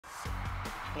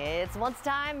It's once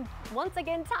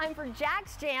again time for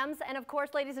jax-jams, and of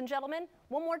course, ladies and gentlemen,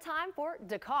 one more time for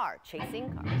Dakar,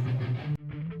 chasing cars.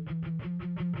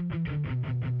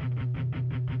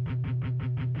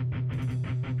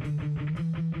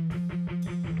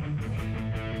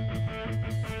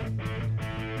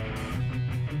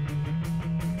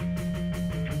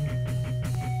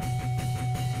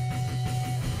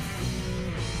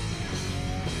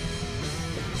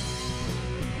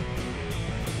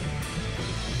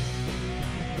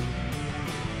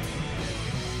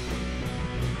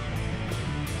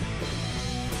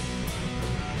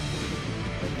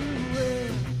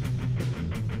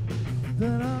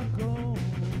 Then I go.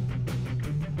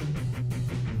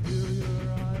 Feel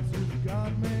your eyes, you've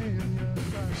got me in your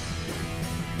sight.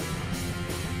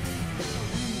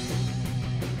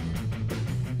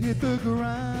 Hit the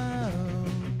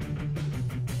ground.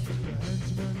 The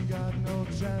henchman got no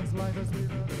chance like the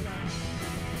speed of sound.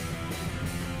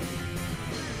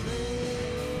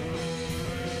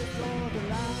 Race over the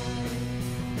line.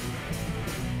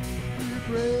 We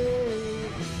pray.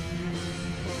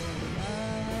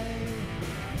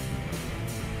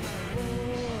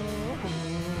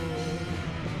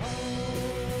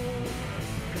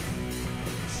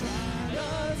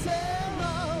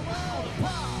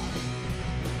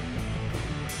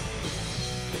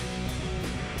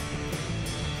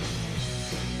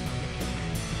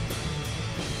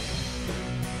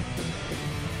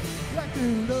 Like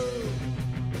in love,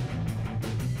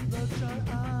 bloodshot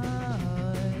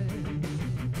eyes,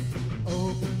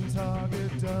 open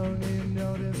target, don't even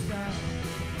notice that.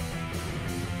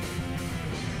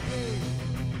 Hey,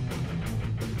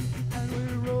 and we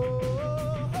roll.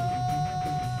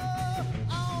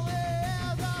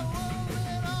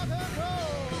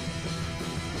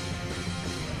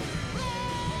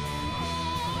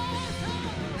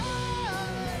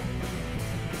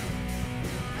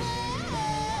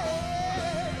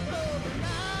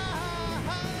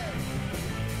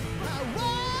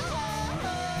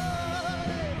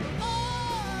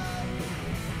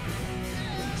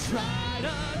 Try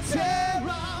to tear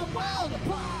our world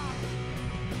apart.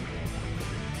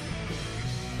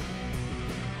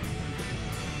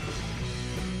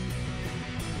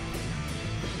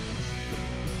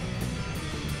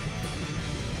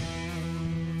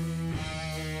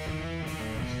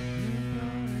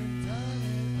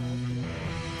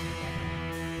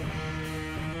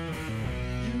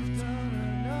 You've done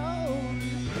it all.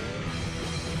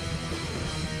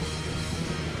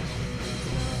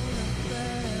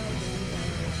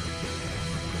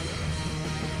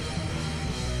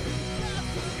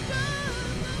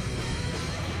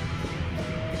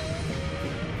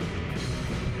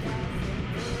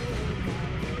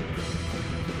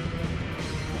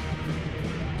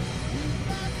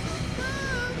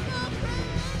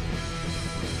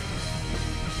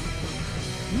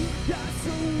 Got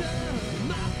some love,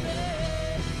 my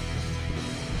friend.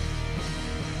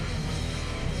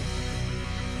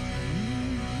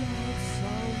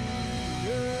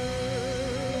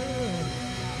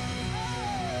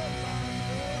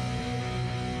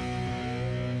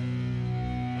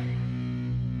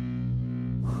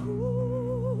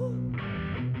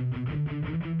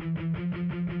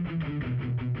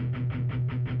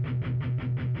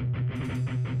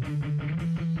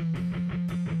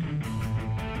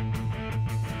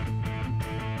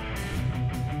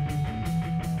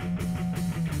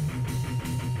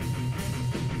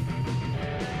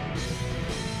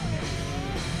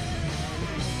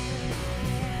 got some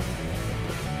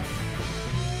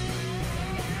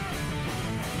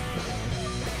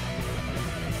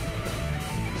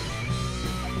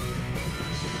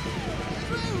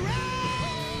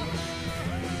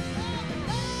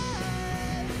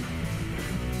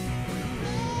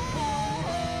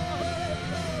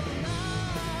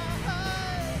girl.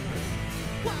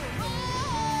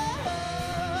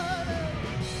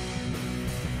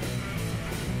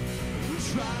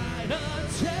 Try to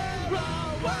tear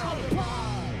our world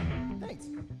apart. Thanks.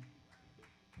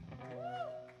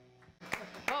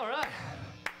 All right.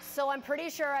 So I'm pretty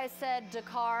sure I said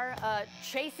Dakar,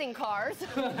 chasing cars.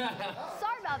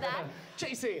 Sorry about that.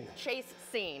 Chasing. Chase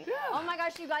scene. Yeah. Oh my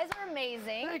gosh, you guys are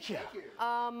amazing. Thank you.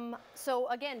 So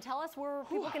again, tell us where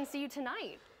people can see you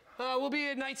tonight. We'll be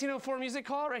at 1904 Music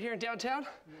Hall right here in downtown.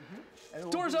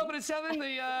 Doors open at 7.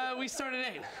 We start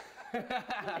at 8.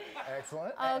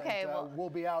 Excellent. Okay, And, well, we'll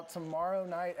be out tomorrow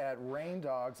night at Rain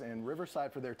Dogs in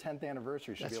Riverside for their 10th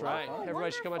anniversary. Should That's be a lot right. of fun.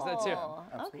 Everybody should come out to that too.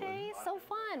 wonderful. Okay, so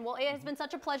fun. Well, it has been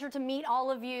such a pleasure to meet all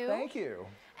of you. Thank you.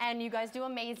 And you guys do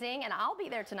amazing, and I'll be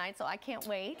there tonight, so I can't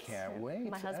wait. Can't wait.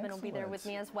 My husband will be there with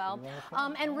me Excellent. as well. Really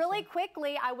fun. And really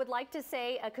quickly, I would like to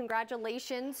say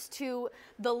congratulations to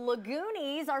the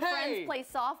Lagoonies. Our friends play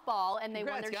softball, and they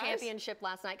won Congrats, their guys. championship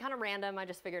last night. Kind of random. I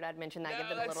just figured I'd mention that, give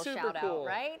them a that's little super shout cool. out,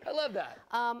 right? I love that.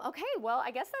 Okay, well,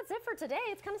 I guess that's it for today.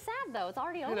 It's kind of sad, though. It's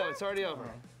already over. I know, it's already over.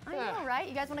 I know, right?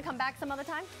 You guys want to come back some other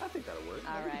time? I think that'll work.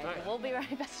 All right. All right. We'll be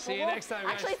right back. See you next time,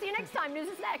 guys. Actually, see you next time. News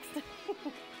is next.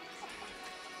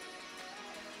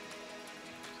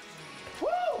 Woo!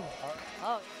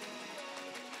 Oh.